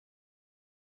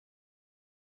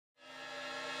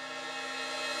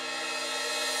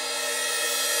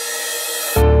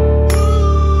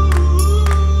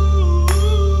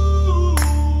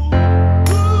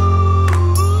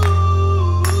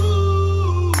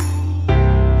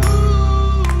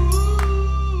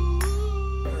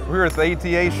We're at the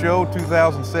ATA show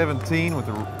 2017 with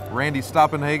Randy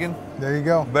Stoppenhagen. There you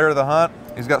go. Better the Hunt.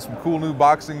 He's got some cool new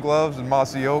boxing gloves in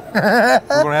Mossy Oak. We're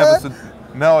gonna have this.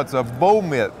 Now it's a bow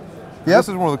mitt. Yep. This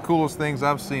is one of the coolest things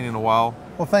I've seen in a while.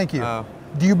 Well, thank you.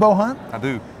 Do you bow hunt? I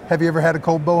do. Have you ever had a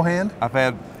cold bow hand? I've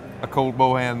had a cold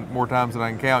bow hand more times than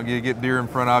I can count. You get deer in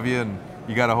front of you and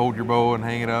you got to hold your bow and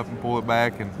hang it up and pull it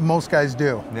back. And most guys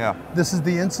do. Yeah. This is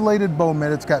the insulated bow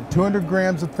mitt. It's got 200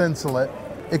 grams of thinsulate.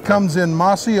 It comes in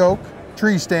mossy oak,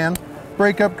 tree stand,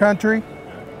 breakup country,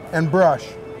 and brush.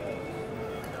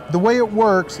 The way it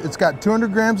works, it's got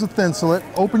 200 grams of thinsulate.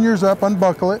 Open yours up,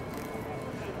 unbuckle it.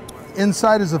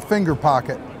 Inside is a finger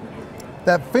pocket.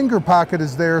 That finger pocket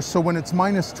is there so when it's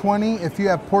 -20, if you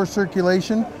have poor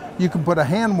circulation, you can put a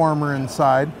hand warmer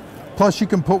inside, plus you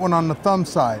can put one on the thumb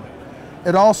side.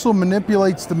 It also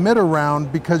manipulates the mitt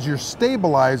around because your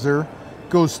stabilizer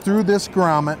goes through this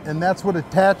grommet, and that's what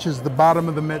attaches the bottom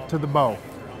of the mitt to the bow.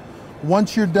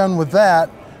 Once you're done with that,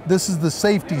 this is the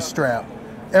safety strap.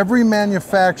 Every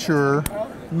manufacturer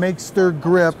makes their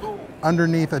grip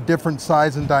underneath a different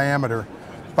size and diameter.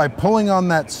 By pulling on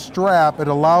that strap, it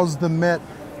allows the mitt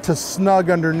to snug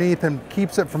underneath and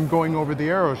keeps it from going over the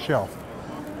arrow shelf.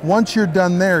 Once you're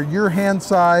done there, your hand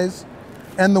size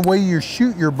and the way you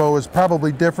shoot your bow is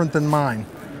probably different than mine.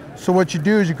 So what you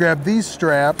do is you grab these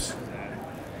straps,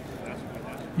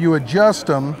 you adjust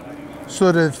them so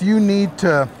that if you need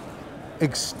to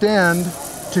extend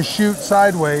to shoot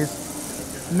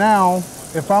sideways, now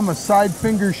if I'm a side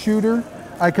finger shooter,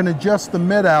 I can adjust the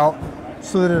mitt out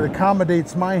so that it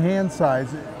accommodates my hand size.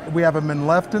 We have them in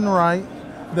left and right.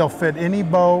 They'll fit any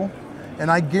bow, and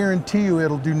I guarantee you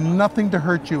it'll do nothing to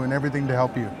hurt you and everything to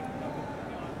help you.